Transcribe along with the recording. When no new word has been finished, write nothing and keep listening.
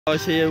I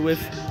was here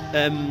with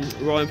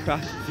Ryan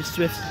Pratt, the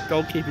Swifts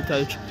goalkeeper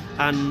coach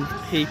and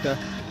keeper.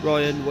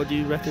 Ryan, what do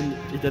you reckon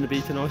is going to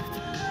be tonight?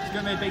 It's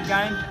going to be a big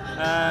game.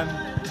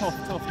 Tough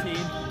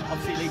team.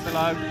 Obviously league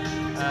below.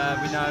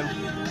 We know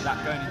that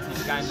going into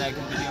this game they're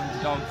going to be the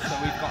underdogs, so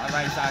we've got to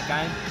raise our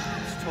game.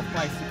 It's a tough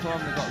place to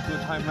come. They've got a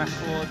good home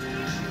record.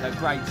 They're a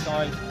great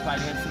side.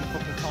 Played against them a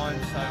couple of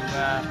times, so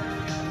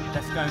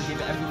let's go and give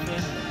it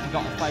everything. We've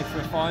got to play for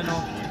a final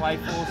to play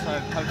for, so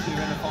hopefully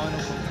we're in the final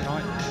for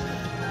tonight.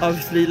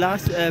 Obviously,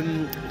 last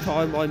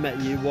time I met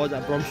you was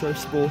at Bromsgrove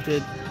Sporting.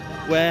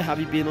 Where have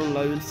you been on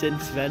loan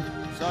since then?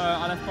 So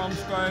I left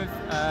Bromsgrove,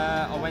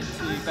 I went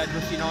to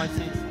Bedworth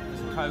United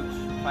as a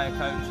coach, player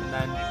coach, and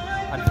then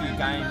had a few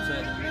games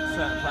at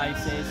certain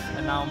places,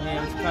 and now I'm here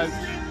as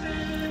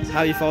a coach. How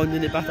are you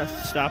finding it back at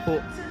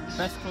Stourport?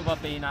 Best club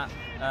I've been at.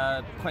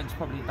 Quentin's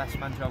probably the best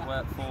manager I've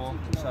worked for,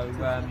 so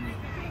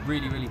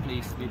really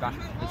pleased to be back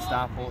at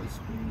Stourport.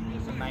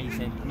 It's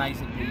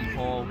amazing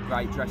people,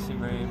 great dressing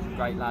room,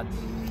 great lads.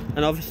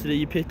 And obviously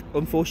you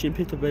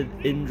unfortunately picked up an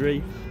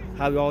injury.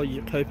 How are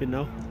you coping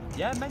now?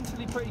 Yeah,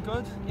 mentally pretty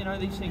good. You know,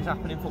 these things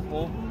happen in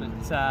football, but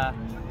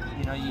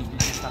you know, you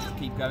just have to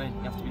keep going.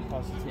 You have to be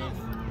positive,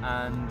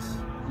 and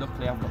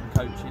luckily I've got the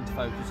coaching to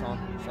focus on.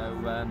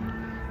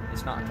 So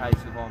it's not a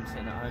case of I'm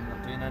sitting at home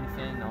not doing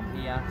anything. I'm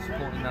here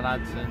supporting the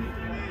lads,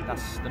 and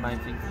that's the main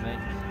thing for me.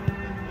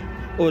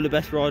 All the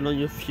best, Ryan, on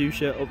your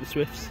future up the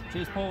Swifts.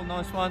 Cheers, Paul.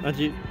 Nice one. And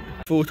you.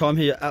 Full time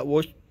here at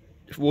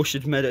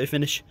Worsted Meadow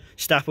finish.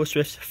 Stourport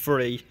Swifts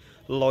 3,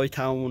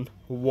 Lytown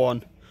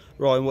 1.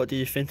 Ryan, what do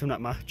you think on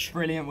that match?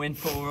 Brilliant win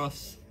for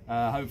us.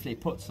 Hopefully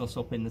it puts us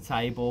up in the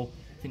table.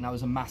 I think that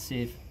was a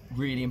massive,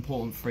 really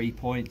important 3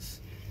 points.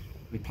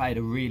 We played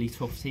a really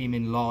tough team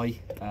in Lye.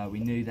 We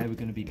knew they were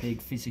going to be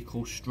big,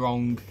 physical,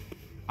 strong,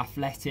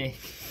 athletic.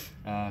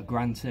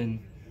 Granton,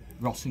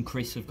 Ross and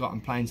Chris have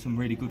gotten playing some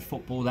really good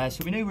football there.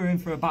 So we knew we were in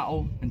for a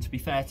battle, and to be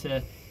fair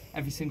to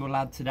every single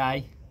lad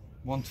today,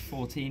 1 to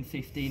 14,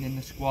 15 in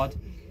the squad,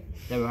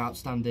 they were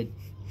outstanding.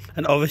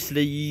 And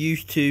obviously you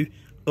used to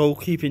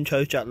goalkeeping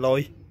coach at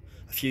Lye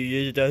a few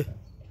years ago.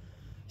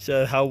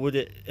 So how would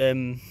it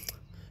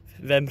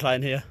them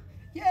playing here?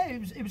 Yeah,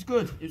 it was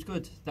good. It was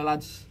good. The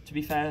lads, to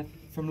be fair,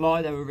 from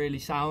Lye, they were really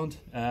sound.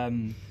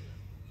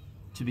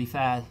 To be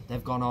fair,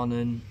 they've gone on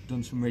and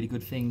done some really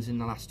good things in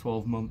the last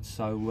 12 months.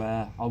 So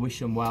I wish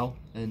them well,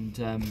 and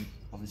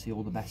obviously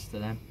all the best to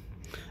them.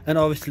 And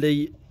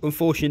obviously,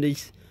 unfortunately,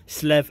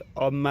 Slev,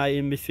 our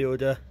main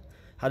midfielder,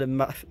 had a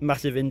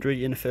massive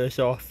injury in the first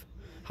half.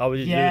 How is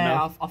he doing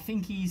now? Yeah, I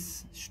think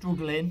he's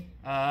struggling.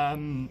 I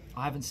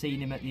haven't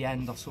seen him at the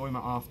end. I saw him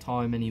at half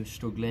time and he was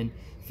struggling.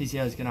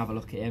 Physio's going to have a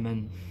look at him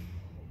and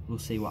we'll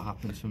see what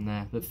happens from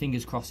there. But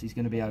fingers crossed he's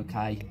going to be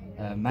okay,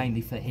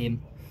 mainly for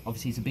him.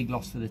 Obviously it's a big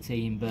loss for the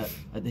team, but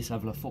at this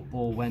level of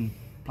football, when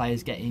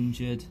players get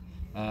injured,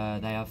 they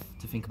have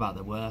to think about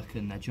their work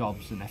and their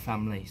jobs and their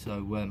family.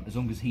 So as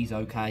long as he's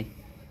okay,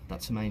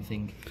 that's the main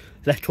thing.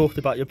 Let's talk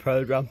about your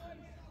programme.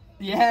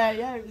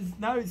 Yeah,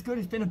 it's good.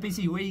 It's been a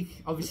busy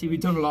week. Obviously, we've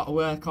done a lot of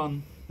work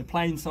on the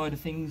playing side of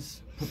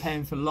things,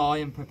 preparing for Lye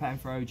and preparing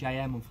for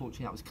OJM.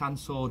 Unfortunately, that was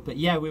cancelled. But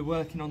yeah, we're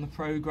working on the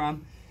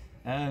programme.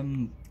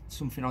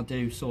 Something I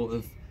do sort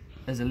of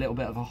as a little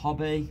bit of a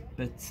hobby.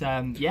 But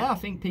yeah, I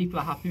think people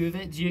are happy with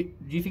it. Do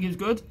you think it was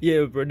good?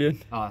 Yeah,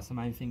 brilliant. Oh, that's the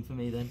main thing for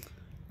me then.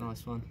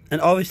 Nice one.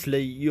 And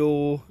obviously,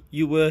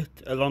 you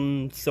worked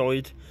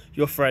alongside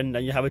your friend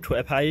and you have a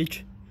Twitter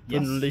page.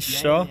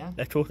 Yes, yeah.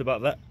 Let's talk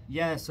about that.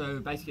 Yeah, so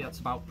basically that's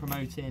about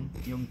promoting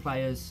young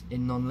players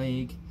in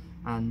non-league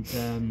and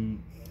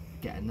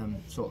getting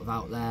them sort of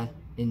out there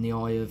in the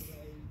eye of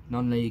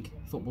non-league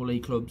Football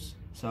League clubs.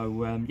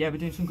 So yeah, we're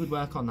doing some good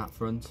work on that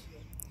front.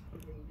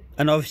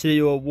 And obviously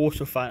you're a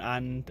Walsall fan,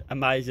 and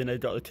amazing they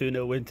got the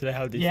 2-0 win today.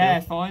 How did you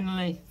feel?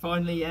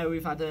 Finally, yeah,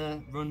 we've had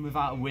a run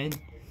without a win.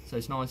 So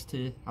it's nice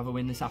to have a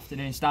win this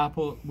afternoon.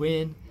 Stourport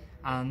win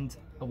and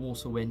a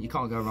Walsall win. You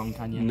can't go wrong,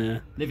 can you?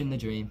 No. Living the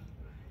dream.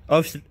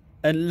 Obviously,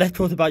 and let's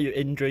talk about your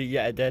injury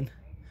yet again.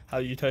 How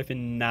are you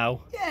coping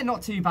now? Yeah,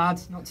 not too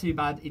bad.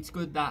 It's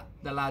good that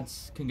the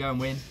lads can go and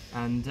win,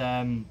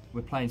 and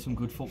we're playing some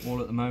good football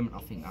at the moment.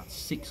 I think that's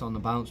 6 on the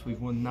bounce we've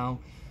won now.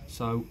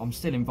 So I'm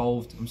still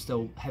involved. I'm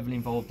still heavily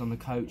involved on the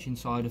coaching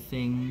side of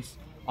things,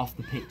 off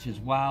the pitch as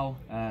well.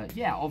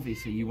 Yeah,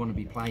 obviously you want to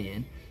be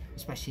playing,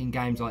 especially in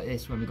games like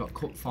this when we've got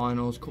cup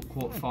finals, cup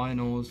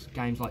quarter-finals,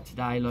 games like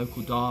today,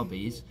 local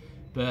derbies.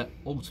 But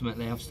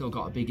ultimately I've still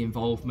got a big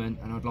involvement,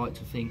 and I'd like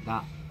to think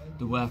that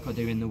the work I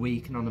do in the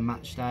week and on a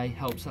match day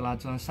helps the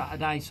lads on a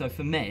Saturday. So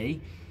for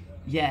me,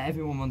 yeah,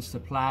 everyone wants to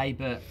play,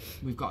 but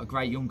we've got a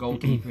great young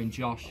goalkeeper in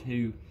Josh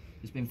who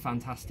has been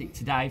fantastic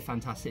today,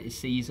 fantastic this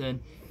season,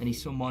 and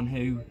he's someone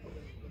who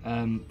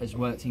has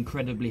worked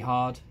incredibly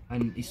hard,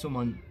 and he's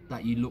someone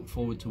that you look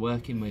forward to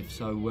working with.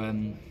 So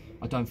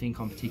I don't think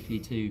I'm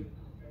particularly too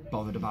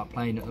bothered about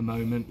playing at the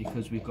moment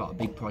because we've got a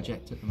big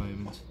project at the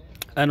moment.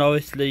 And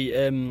obviously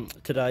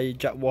today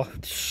Jack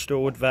Watt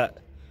stored that,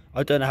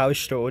 I don't know how he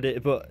stored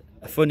it, but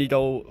a funny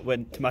goal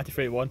went to Matty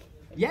 3-1.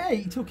 Yeah,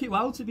 he took it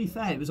well, to be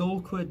fair. It was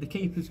awkward. The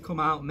keeper's come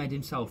out and made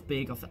himself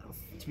big.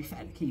 To be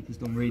fair, the keeper's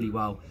done really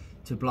well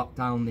to block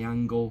down the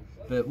angle.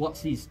 But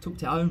he's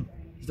tucked it home.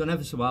 He's done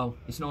ever so well.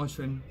 It's nice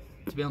for him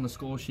to be on the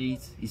score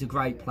sheet. He's a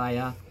great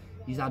player.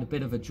 He's had a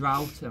bit of a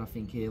drought, and I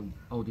think he'll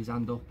hold his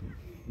hand up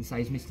and say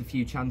he's missed a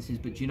few chances.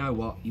 But do you know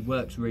what? He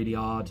works really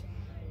hard.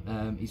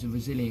 He's a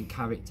resilient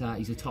character.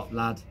 He's a top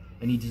lad.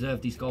 And he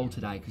deserved his goal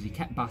today because he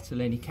kept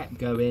battling, he kept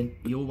going.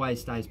 He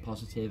always stays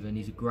positive, and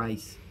he's a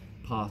great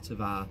part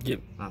of our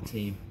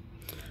team.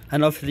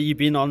 And obviously you've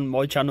been on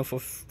my channel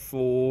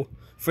for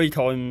 3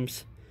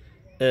 times.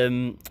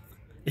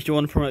 If you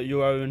want to promote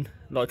your own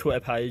Twitter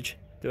page,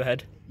 go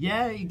ahead.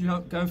 Yeah, you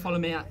can go and follow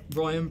me at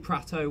Ryan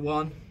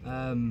Prato1.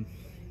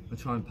 I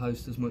try and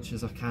post as much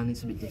as I can.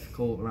 It's a bit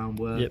difficult around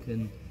work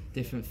and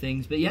different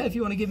things. But yeah, if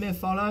you want to give me a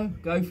follow,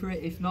 go for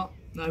it. If not,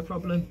 no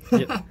problem.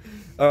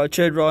 Alright,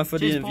 cheers Ryan for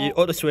Cheers, the interview.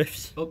 Paul. Up the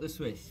Swifts. Up the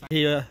Swifts.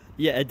 Here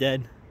yet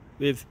again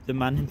with the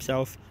man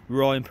himself,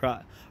 Ryan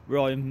Pratt.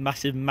 Ryan,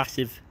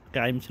 massive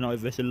game tonight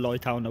versus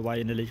Lytown away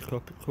in the League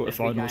Cup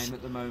quarter-finals. Every game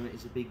at the moment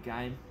is a big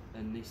game,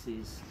 and this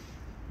is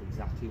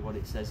exactly what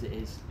it says it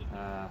is.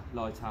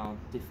 Lytown,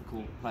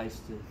 difficult place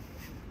to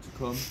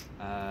come.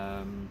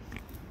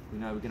 We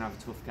know we're going to have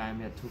a tough game.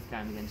 We had a tough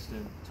game against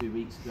them 2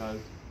 weeks ago,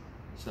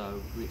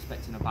 so we're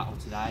expecting a battle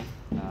today.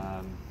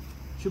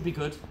 Should be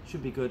good.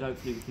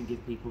 Hopefully we can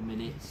give people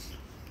minutes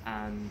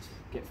and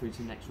get through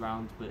to the next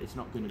round, but it's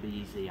not going to be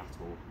easy at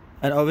all.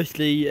 And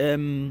obviously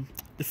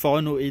the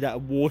final is at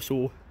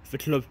Warsaw, the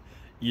club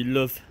you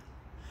love.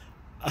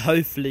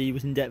 Hopefully we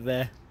can get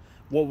there.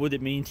 What would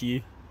it mean to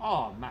you?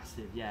 Oh,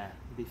 massive, yeah.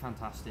 It'd be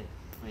fantastic.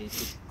 I mean,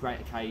 it's a great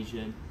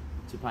occasion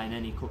to play in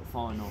any cup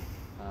final.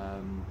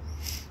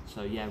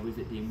 So yeah, with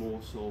it being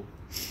Warsaw,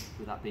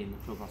 with that being the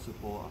club I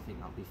support, I think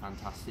that'd be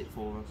fantastic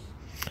for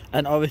us.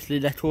 And obviously,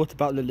 let's talk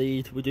about the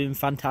lead. We're doing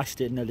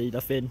fantastic in the lead, I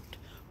think.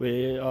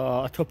 We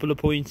are a couple of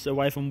points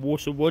away from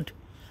Warsaw Wood.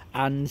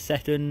 And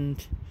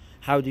second,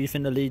 how do you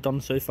think the lead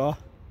done so far?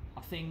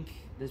 I think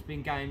there's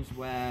been games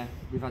where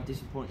we've had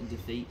disappointing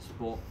defeats,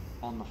 but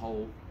on the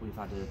whole, we've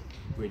had a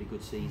really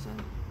good season.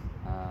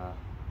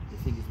 The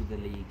thing is with the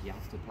league, you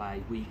have to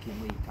play week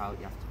in, week out.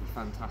 You have to be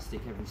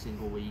fantastic every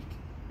single week.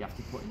 You have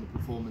to put in the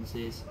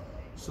performances.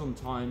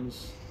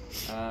 Sometimes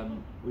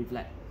we've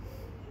let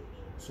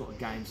sort of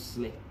games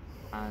slip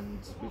and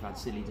we've had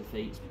silly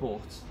defeats,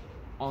 but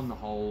on the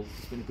whole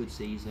it's been a good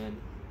season,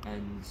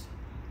 and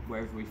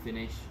wherever we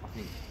finish, I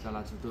think the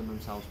lads have done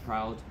themselves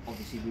proud.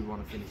 Obviously we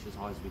want to finish as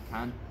high as we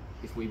can.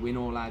 If we win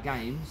all our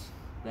games,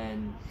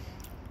 then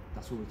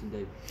that's all we can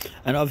do.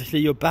 And obviously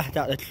you're back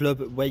at the club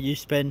where you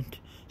spent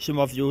some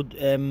of your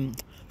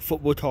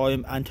football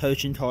time and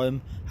coaching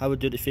time. How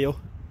did it feel?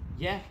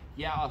 Yeah,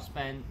 I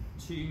spent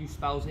 2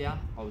 spells here.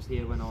 I was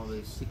here when I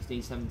was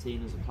 16,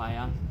 17 as a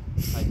player.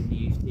 Played in the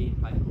youth team,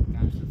 played a couple of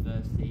games for the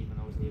first team,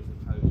 and I was here as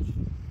a coach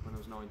when I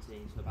was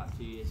 19, so about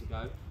 2 years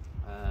ago.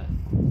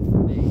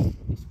 For me,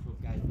 this club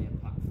gave me a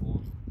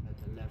platform at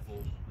the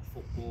level of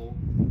football.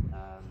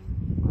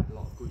 I had a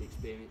lot of good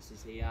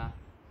experiences here.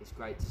 It's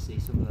great to see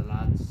some of the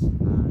lads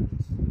and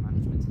the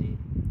management team.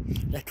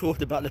 Let's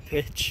talk about the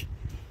pitch.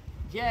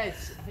 Yeah, I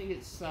think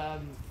it's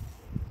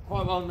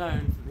quite well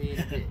known for being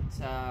a bit,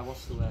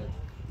 what's the word?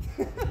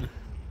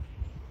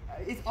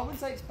 I wouldn't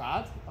say it's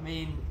bad. I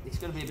mean, it's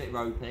going to be a bit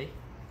ropey.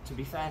 To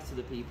be fair to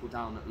the people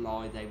down at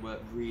Lye, they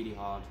work really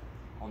hard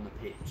on the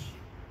pitch,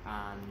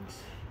 and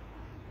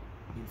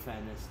in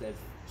fairness, they've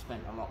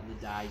spent a lot of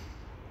the day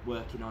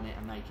working on it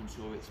and making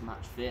sure it's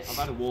match fit. I've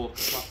had a walk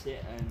across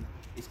it, and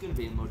it's going to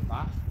be a mud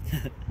bath,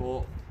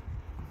 but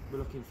we're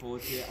looking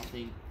forward to it. I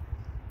think,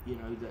 you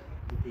know, that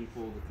the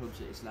people, the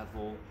clubs at this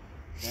level,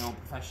 they aren't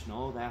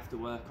professional. They have to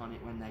work on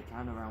it when they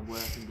can around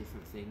work and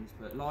different things.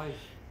 But Lye,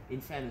 in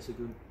fairness, have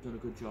done a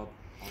good job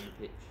on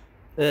the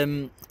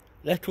pitch.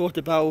 Let's talk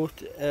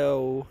about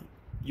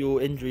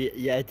your injury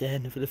yet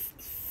again for the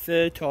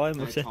third time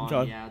or second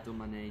time. Yeah, I done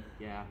my knee.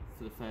 Yeah,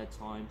 for the third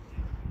time.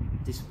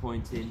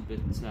 Disappointing, but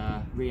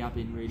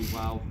rehabbing really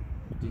well.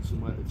 Doing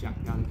some work with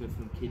Jack Gallagher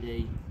from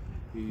Kiddie,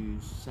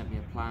 who's sent me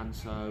a plan.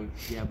 So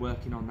yeah,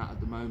 working on that at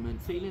the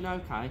moment. Feeling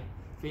okay.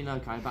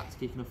 Back to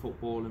kicking a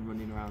football and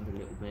running around a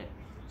little bit.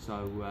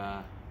 So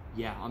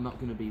yeah, I'm not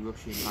going to be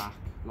rushing back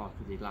like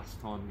I did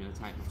last time. I'm going to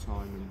take my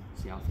time and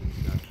see how things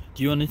go.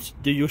 Do you want to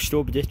do your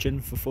store prediction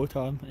for full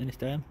time in this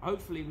game?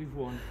 Hopefully we've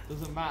won.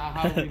 Doesn't matter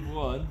how we've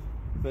won,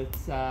 but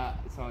it's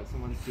alright,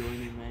 someone's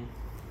joining me.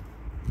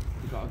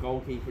 We've got a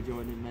goalkeeper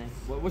joining me.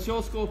 What's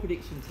your score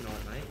prediction tonight,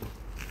 mate?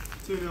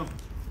 2-0.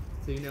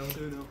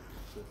 2-0?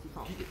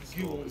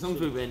 2-0. As long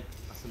as we win,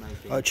 that's the main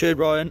thing. Alright, cheers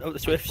Brian, up the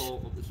Swifts.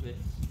 Up the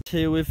Swifts.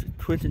 Here with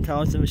Quinton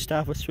Townsend, with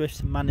Stourport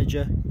Swifts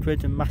manager.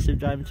 Quinton, massive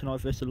game tonight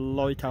versus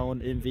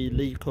Lytown in the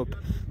League Cup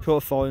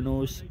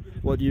quarter-finals.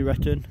 What do you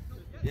reckon?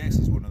 Yes,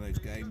 it's one of those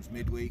games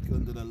midweek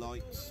under the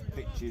lights.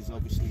 Pitch is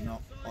obviously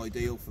not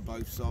ideal for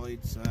both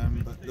sides,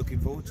 but looking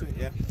forward to it.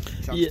 Yeah,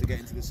 chance to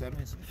get into the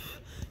semis.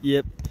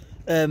 Yep.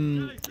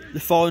 The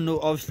final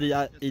obviously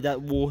is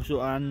at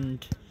Warsaw,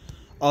 and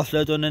After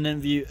I'd done an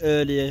interview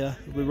earlier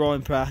with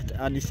Ryan Pratt,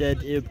 and he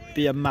said it would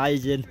be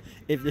amazing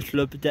if the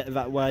club did it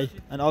that way.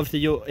 And obviously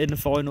you're in the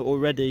final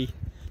already,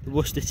 the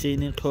Worcester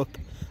Senior Cup,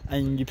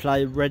 and you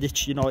play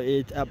Redditch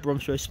United at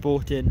Bromsgrove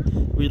Sporting.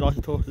 Would you like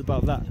to talk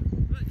about that?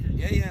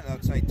 Yeah,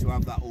 I'd say to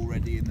have that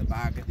already in the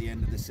bag at the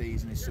end of the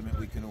season is something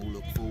we can all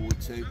look forward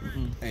to.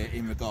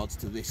 In regards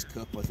to this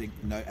cup, I think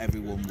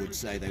everyone would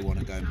say they want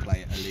to go and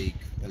play at a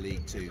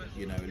League Two,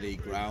 a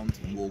league ground,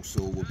 and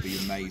Walsall would be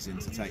amazing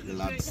to take the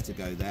lads to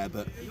go there.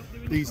 But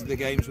these are the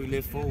games we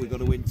live for. We've got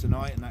to win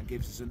tonight, and that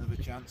gives us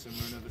another chance, and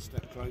we're another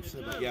step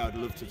closer. But yeah, I'd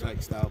love to take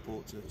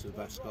Stourport to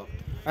Bescott.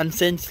 And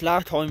since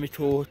last time we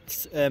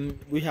talked,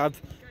 we have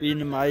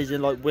been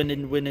amazing, like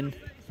winning,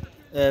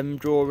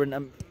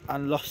 drawing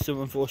and lost some,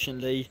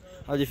 unfortunately.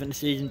 How do you think the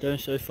season's going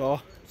so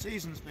far?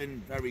 Season's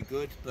been very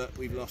good, but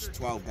we've lost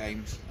 12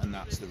 games, and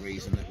that's the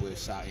reason that we're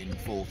sat in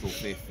 4th or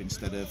 5th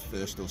instead of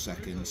 1st or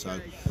 2nd. So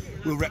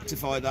we'll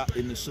rectify that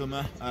in the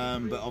summer,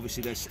 but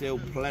obviously there's still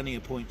plenty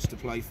of points to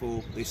play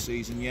for this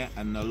season yet,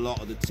 and a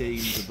lot of the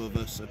teams above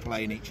us are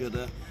playing each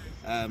other.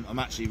 I'm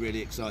actually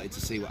really excited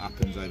to see what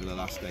happens over the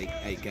last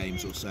eight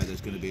games or so.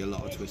 There's going to be a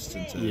lot of twists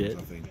and turns,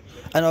 I think.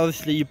 And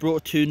obviously you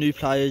brought 2 new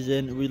players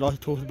in. We'd like to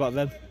talk about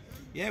them.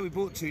 Yeah, we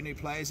brought 2 new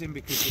players in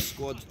because the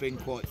squad's been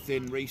quite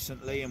thin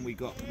recently, and we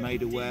got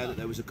made aware that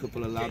there was a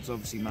couple of lads.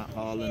 Obviously, Matt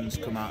Harlan's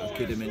come out of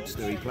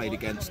Kidderminster. He played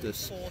against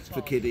us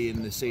for Kiddie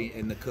in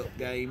the cup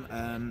game,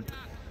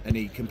 and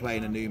he can play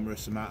in a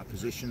numerous amount of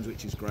positions,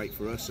 which is great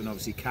for us. And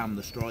obviously, Cam,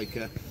 the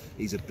striker,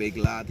 he's a big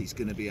lad. He's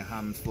going to be a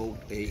handful.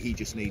 He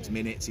just needs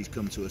minutes. He's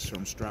come to us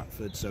from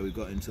Stratford, so we've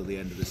got until the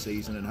end of the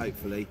season, and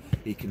hopefully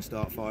he can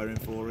start firing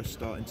for us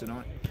starting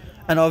tonight.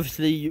 And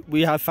obviously,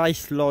 we have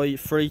faced like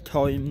 3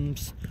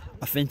 times.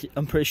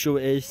 I'm pretty sure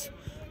it is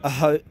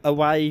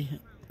away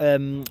where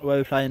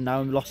we're playing now,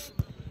 and we lost.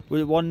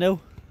 Was it 1-0?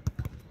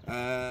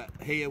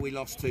 Here we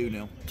lost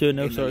 2-0. 2-0, in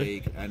the sorry.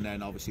 league, and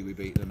then obviously we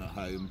beat them at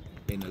home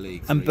in the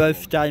league. And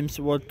both games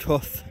were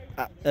tough.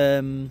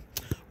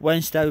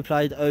 Wednesday we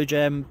played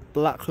OJM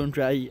Black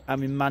Country,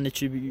 and we managed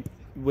to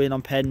win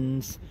on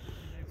pens.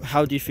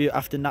 How do you feel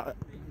after that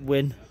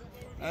win?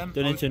 I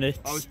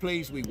was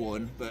pleased we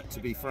won, but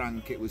to be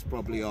frank, it was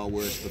probably our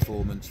worst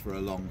performance for a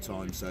long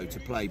time. So to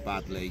play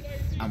badly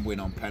and win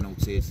on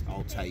penalties,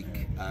 I'll take.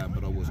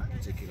 But I wasn't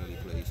particularly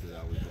pleased with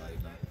how we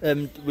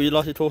played. Would you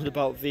like to talk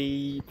about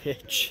the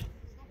pitch?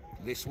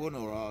 This one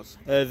or ours?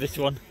 This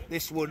one.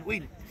 This one.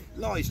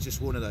 Lie's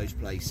just one of those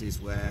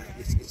places where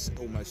it's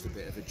almost a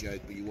bit of a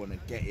joke, but you want to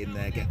get in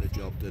there, get the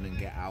job done and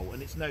get out,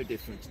 and it's no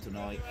difference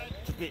tonight.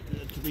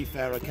 To be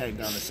fair, I came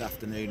down this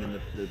afternoon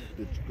and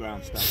the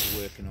ground staff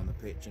are working on the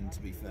pitch, and to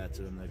be fair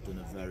to them, they've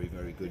done a very,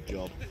 very good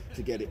job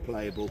to get it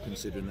playable,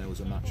 considering there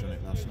was a match on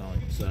it last night.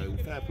 So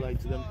fair play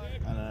to them,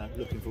 and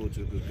looking forward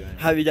to a good game.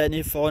 Have you got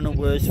any final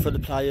words for the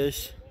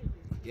players?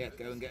 Yeah,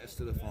 go and get us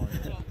to the final.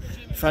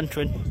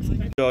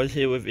 Frantwin. I was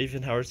here with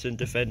Ethan Harrison,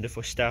 defender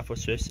for Stourport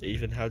Swifts.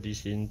 Ethan, how do you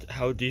think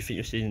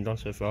your season's gone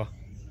so far?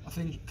 I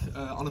think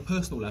on a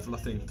personal level, I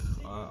think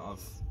I've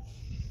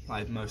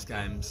played most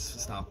games for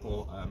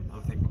Stourport. I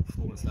think my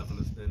performance level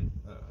has been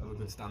of a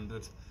good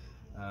standard.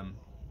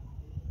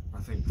 I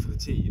think for the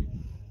team,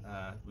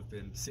 we've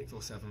been 6th or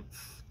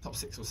 7th, top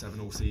 6 or 7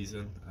 all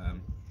season.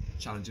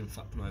 Challenging for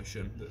that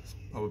promotion that's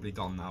probably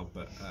gone now,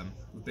 but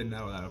we've been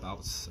there or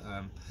thereabouts.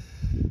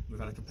 We've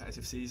had a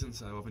competitive season,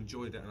 so I've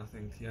enjoyed it, and I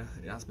think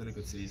it has been a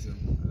good season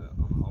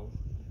on the whole.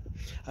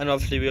 And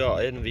obviously we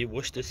are in the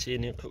Worcester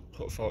Senior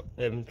Cup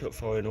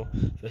final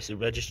versus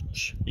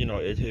Redditch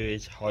United, who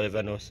is higher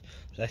than us.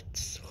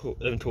 Let's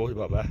talk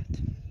about that.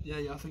 Yeah,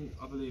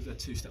 I believe they're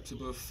 2 steps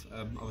above.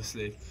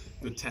 Obviously,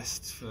 good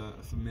test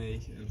for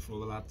me and for all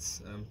the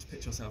lads to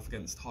pitch ourselves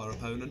against a higher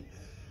opponent.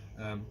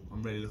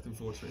 I'm really looking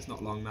forward to it. It's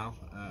not long now.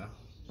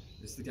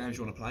 It's the games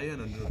you want to play in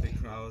under a big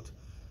crowd,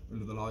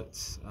 under the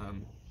lights.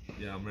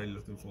 I'm really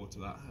looking forward to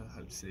that. I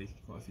hope to see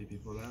quite a few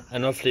people there.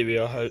 And obviously we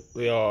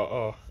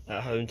are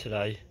at home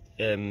today.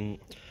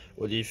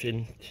 What do you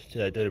think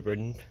today, Donna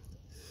Brendan?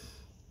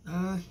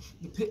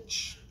 The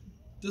pitch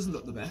doesn't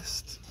look the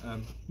best.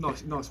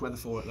 Nice weather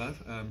for it though.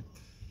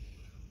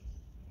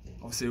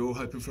 Obviously we're all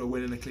hoping for a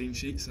win and a clean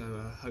sheet, so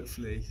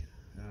hopefully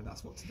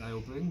that's what today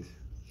will bring.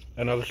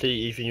 And obviously,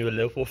 Ethan, you're a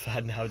Liverpool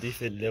fan. How do you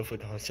think Liverpool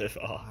gone so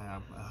far? I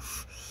am.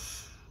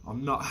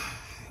 I'm not.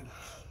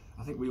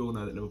 I think we all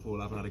know that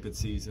Liverpool haven't had a good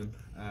season.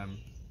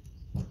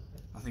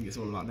 I think it's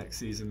all about next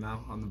season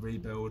now on the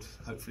rebuild.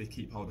 Hopefully,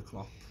 keep hold of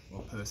Klopp.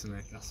 Well,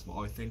 personally, that's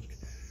what I think.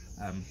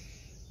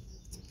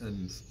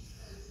 And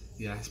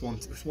yeah, it's one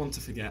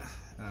to forget.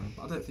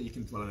 But I don't think you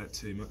can dwell on it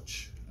too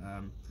much.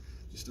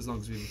 Just as long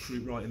as we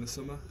recruit right in the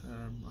summer,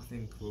 I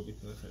think we'll be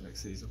perfect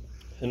next season.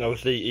 And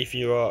obviously, if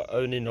you are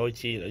only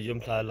 19, a young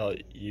player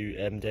like you,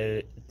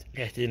 they're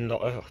getting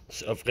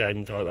lots of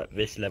games at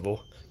this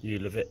level. You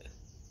love it.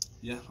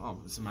 Yeah,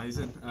 it's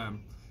amazing.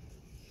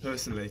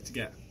 Personally, to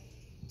get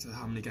to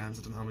how many games,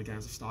 I don't know how many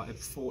games I've started,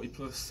 40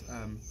 plus,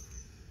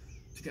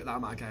 to get that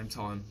amount of game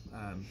time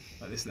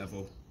at this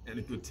level, in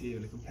a good team,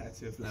 in a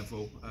competitive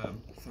level,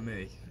 for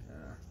me,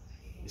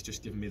 it's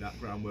just given me that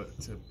groundwork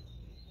to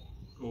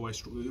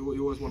you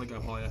always want to go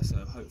higher. So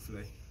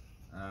hopefully,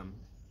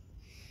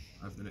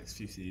 over the next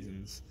few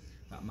seasons,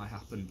 that may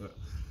happen. But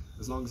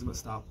as long as I'm at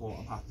Stourport,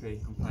 I'm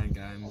happy. I'm playing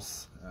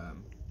games.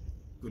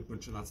 Good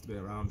bunch of lads to be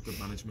around. Good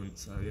management.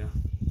 So yeah,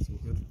 it's all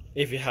good.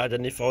 If you had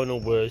any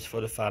final words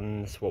for the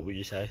fans, what would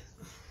you say?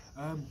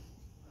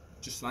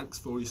 Just thanks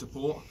for all your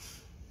support.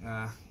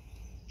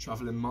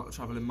 Travelling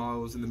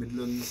miles in the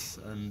Midlands,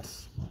 and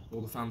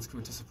all the fans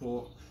coming to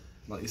support,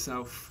 like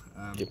yourself.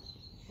 Yep.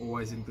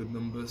 Always in good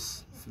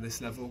numbers for this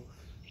level.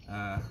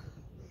 I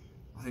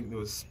think there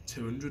was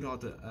 200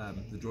 odd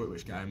at the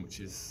Droitwich game, which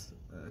is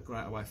a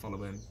great away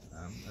following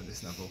at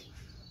this level.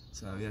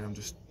 So yeah, I'm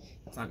just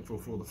thankful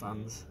for all the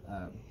fans,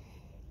 and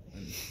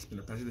it's been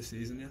a pleasure this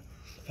season. Yeah.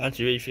 Thank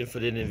you, Ethan, for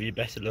the interview.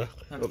 Best of luck.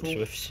 Thanks, Up Paul.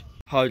 Swifts.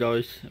 Hi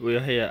guys, we are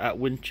here at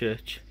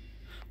Winchurch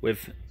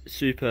with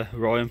Super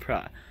Ryan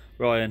Pratt.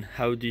 Ryan,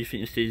 how do you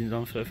think the season's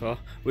gone so far?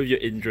 With your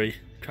injury,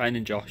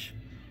 training Josh,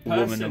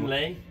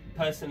 Personally,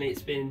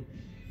 it's been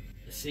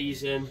a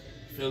season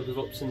filled with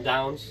ups and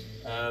downs.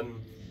 I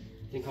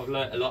think I've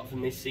learnt a lot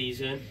from this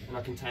season, and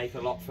I can take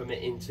a lot from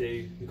it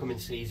into the coming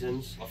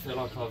seasons. I feel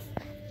like I've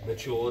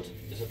matured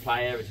as a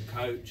player, as a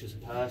coach, as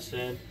a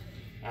person,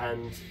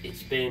 and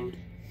it's been,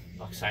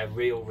 like I say, a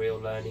real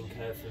learning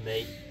curve for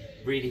me.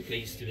 Really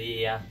pleased to be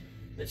here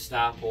at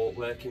Stourport,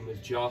 working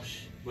with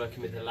Josh,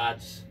 working with the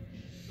lads.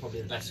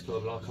 Probably the best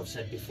club, like I've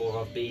said before,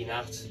 I've been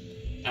at,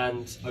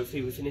 and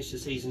hopefully we finish the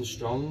season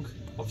strong.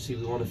 Obviously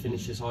we want to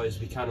finish as high as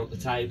we can up the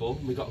table.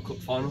 We've got a cup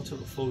final to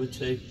look forward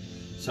to,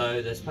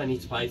 so there's plenty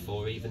to play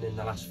for, even in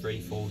the last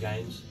 3-4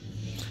 games.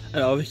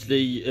 And obviously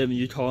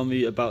you told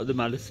me about the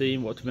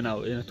magazine, what's been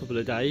out in a couple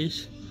of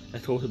days.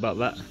 Let's talk about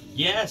that.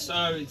 Yeah,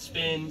 so it's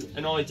been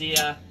an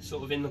idea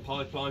sort of in the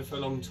pipeline for a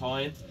long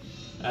time,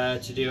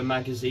 to do a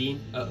magazine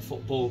at a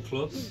football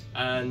club,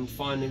 and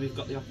finally we've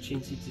got the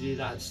opportunity to do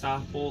that at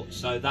Stourport.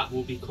 So that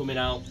will be coming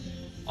out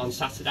on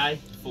Saturday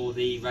for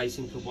the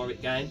Racing Club Warwick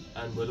game,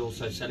 and we'll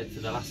also sell it for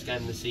the last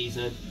game of the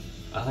season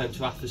at home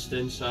to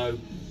Atherstone. So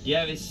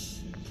yeah, it's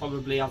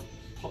probably, I've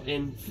put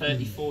in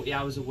 30-40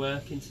 hours of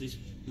work into this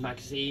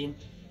magazine,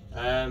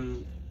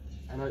 and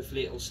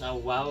hopefully it'll sell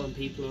well and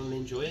people will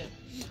enjoy it.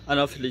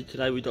 And obviously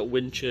today we got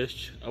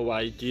Winchurch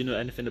away. Do you know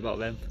anything about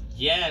them?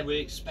 Yeah,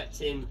 we're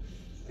expecting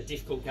a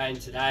difficult game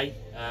today.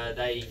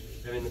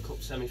 They're in the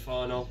cup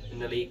semi-final in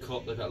the League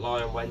Cup. They've got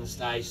Lyon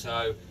Wednesday,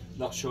 so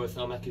not sure if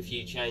they'll make a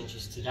few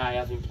changes today,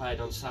 having played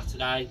on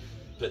Saturday.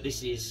 But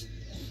this is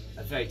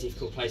a very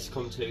difficult place to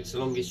come to. It's the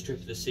longest trip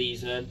of the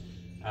season.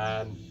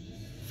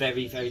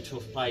 Very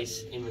tough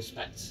place in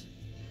respect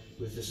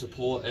with the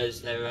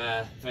supporters.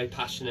 They're very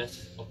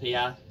passionate up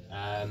here.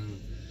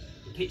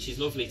 The pitch is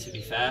lovely, to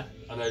be fair.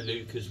 I know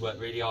Luke has worked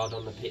really hard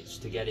on the pitch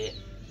to get it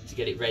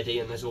ready,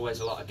 and there's always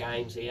a lot of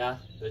games here.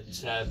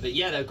 But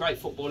yeah, they're great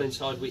football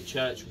inside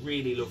Whitchurch.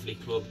 Really lovely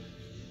club.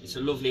 It's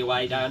a lovely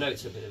away day. I know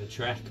it's a bit of a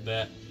trek,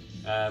 but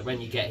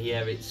when you get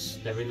here,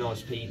 they're really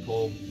nice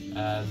people,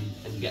 and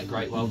you get a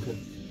great welcome.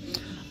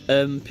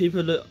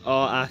 People that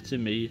are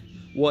asking me,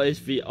 what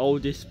is the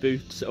oldest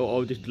boots or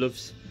oldest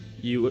gloves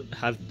you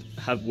have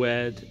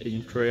worn in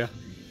your career?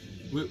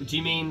 Do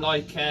you mean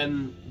like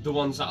the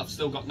ones that I've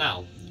still got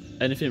now?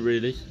 Anything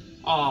really?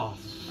 Oh.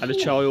 And a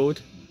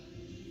child?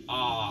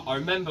 I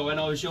remember when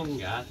I was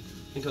younger, I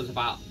think I was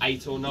about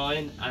 8 or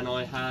 9, and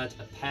I had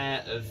a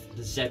pair of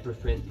the zebra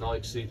print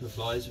Nike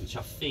Superflies, which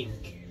I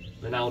think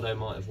Ronaldo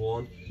might have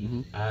worn.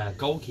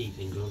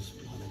 Goalkeeping gloves.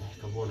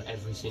 I've worn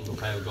every single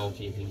pair of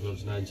goalkeeping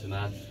gloves known to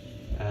man.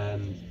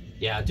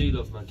 Yeah, I do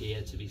love my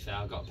gear, to be fair.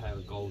 I've got a pair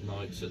of gold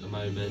Nikes at the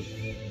moment,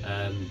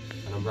 and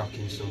I'm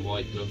rocking some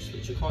white gloves,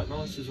 which are quite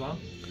nice as well.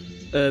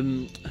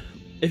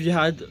 If you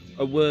had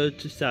a word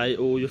to say,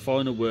 or your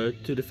final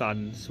word to the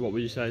fans, what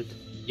would you say?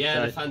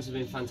 Yeah, the fans have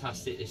been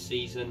fantastic this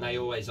season. They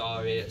always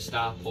are here at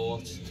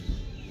Stourport.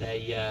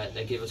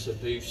 They give us a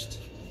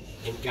boost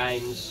in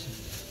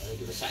games. They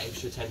give us that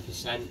extra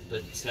 10%.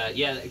 But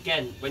yeah,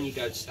 again, when you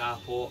go to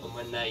Stourport and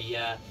when they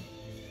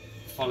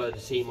follow the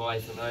team away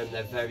from home,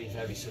 they're very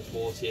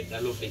supportive.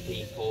 They're lovely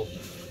people,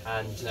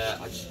 and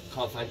I just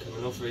can't thank them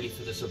enough really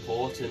for the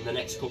support. And the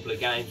next couple of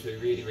games, we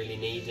really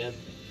need them.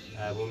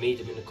 We'll need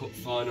them in the cup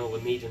final.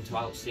 We'll need them to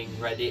outsing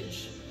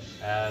Redditch.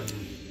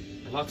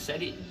 And like I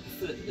said,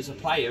 as a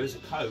player, as a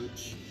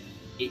coach,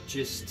 it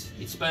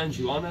spurs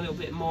you on a little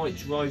bit more. It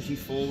drives you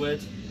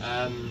forward.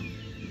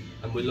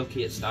 And we're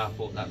lucky at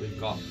Stourport that we've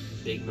got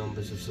big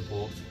numbers of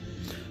support.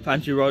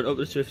 Thank you, Ryan. Up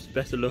the Swifts.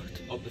 Best of luck.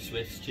 Up the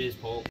Swifts. Cheers,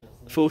 Paul.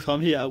 Full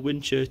time here at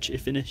Winchurch. It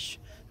finished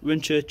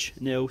Winchurch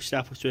 0,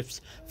 Stourport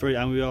Swifts 3,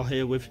 and we are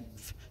here with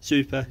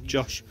Super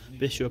Josh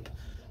Bishop.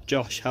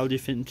 Josh, how do you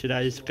think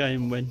today's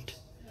game went?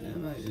 Yeah,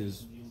 mate, it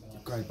was a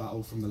great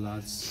battle from the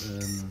lads.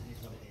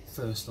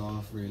 First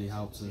half really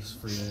helped us.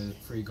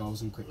 Three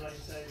goals in quick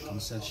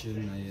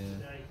concession.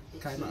 They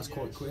came at us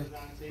quite quick,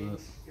 but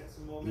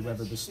we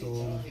weathered the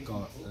storm.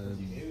 Got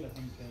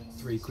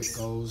 3 quick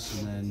goals,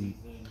 and then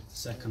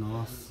second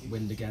half,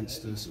 wind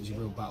against us. It was a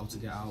real battle to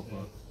get out,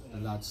 but the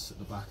lads at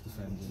the back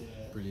defended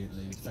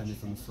brilliantly. Defended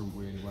from the front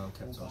really well,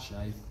 kept our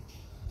shape.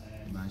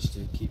 managed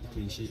to keep the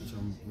clean sheet, which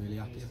I'm really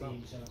happy about.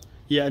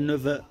 Yeah,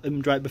 another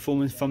great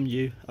performance from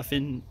you. I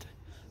think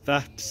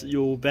that's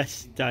your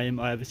best game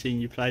I ever seen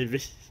you play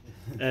this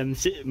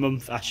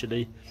month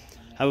actually.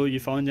 How are you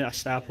finding it at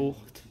Stourport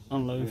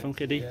on loan from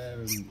Kiddie? Yeah,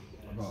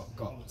 I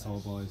got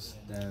told boys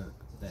they're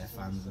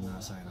fans and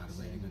they're saying I had a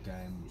really good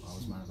game. I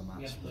was man of the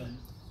match. But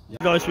yeah.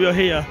 Guys, we are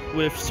here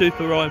with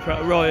Super Ryan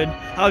Pratt. Ryan,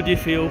 how do you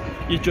feel?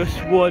 You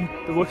just won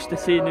the Worcester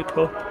Senior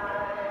Cup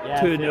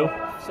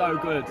 2-0. So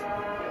good.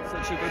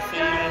 Such a good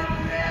feeling.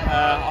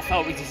 I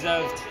felt we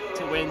deserved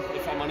to win,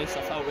 if I'm honest.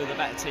 I felt we were the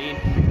better team.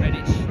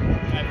 Redditch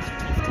gave us a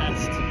tough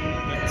test.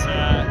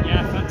 But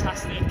yeah,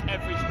 fantastic.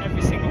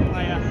 Every single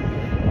player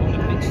on the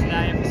pitch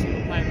today, every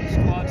single player in the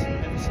squad,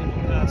 every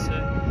single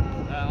person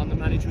on the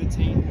management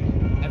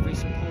team, every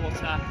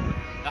supporter,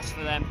 that's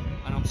for them.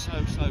 And I'm so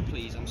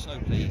pleased. I'm so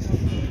pleased.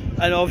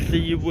 And obviously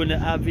you won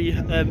at Abbey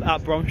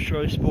at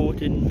Bromsgrove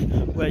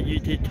Sporting, where you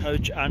did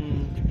coach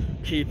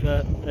and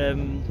keeper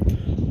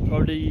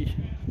probably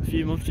a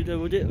few months ago,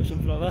 was it, or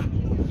something like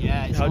that?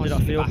 Yeah, it's how nice did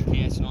to I feel? be back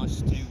here. It's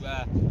nice to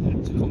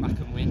come back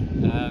and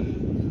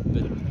win.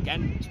 But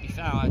again, to be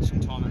fair, I had some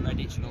time at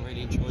Redditch and I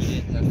really enjoyed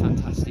it. They're a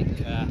fantastic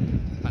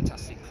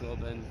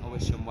club, and I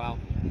wish them well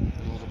and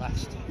all the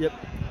best. Yep.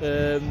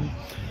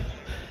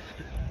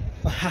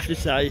 I have to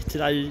say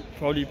today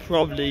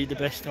probably the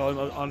best time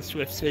on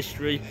Swifts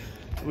history.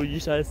 Would you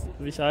say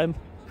the same?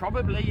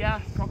 Probably,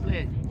 yeah.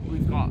 Probably.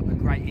 We've got a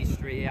great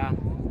history here.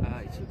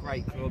 It's a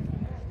great club,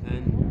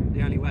 and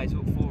the only way is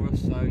up for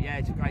us. So yeah,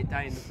 it's a great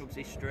day in the club's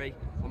history.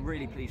 I'm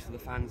really pleased for the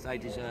fans. They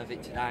deserve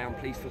it today. I'm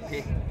pleased for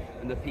Pip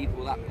and the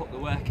people that put the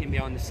work in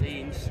behind the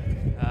scenes.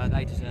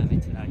 They deserve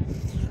it today.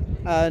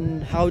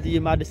 And how do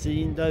you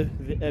magazine though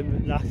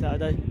last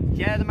Saturday?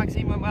 Yeah, the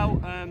magazine went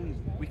well.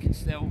 We can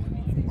still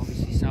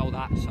obviously sell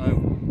that.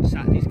 So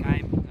Saturday's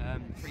game,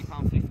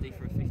 £3.50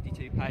 for a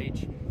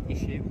 52-page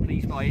issue.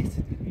 Please buy it.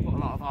 Put a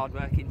lot of hard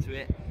work into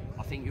it.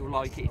 I think you'll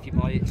like it if you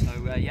buy it. So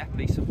yeah,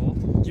 please support.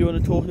 Do you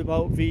want to talk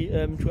about the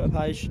Twitter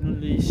page,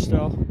 Nunley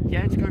Star?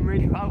 Yeah, it's going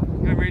really well.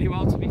 Going really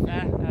well, to be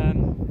fair.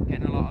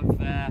 Getting a lot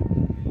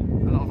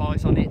of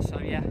eyes on it. So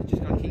yeah,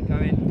 just got to keep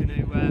going. Going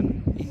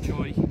to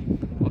enjoy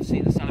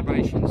obviously the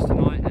celebrations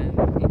tonight and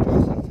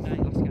enjoy Saturday,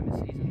 last game of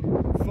the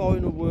season.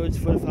 Final words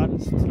for the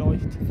fans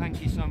tonight.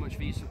 Thank you so much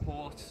for your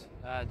support.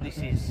 This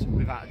is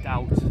without a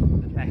doubt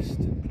the best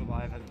club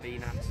I've ever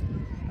been at.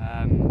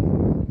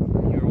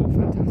 You're all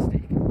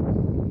fantastic.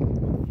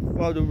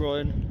 Well done,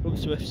 Ryan. Up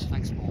Swifts.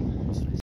 Thanks, Paul.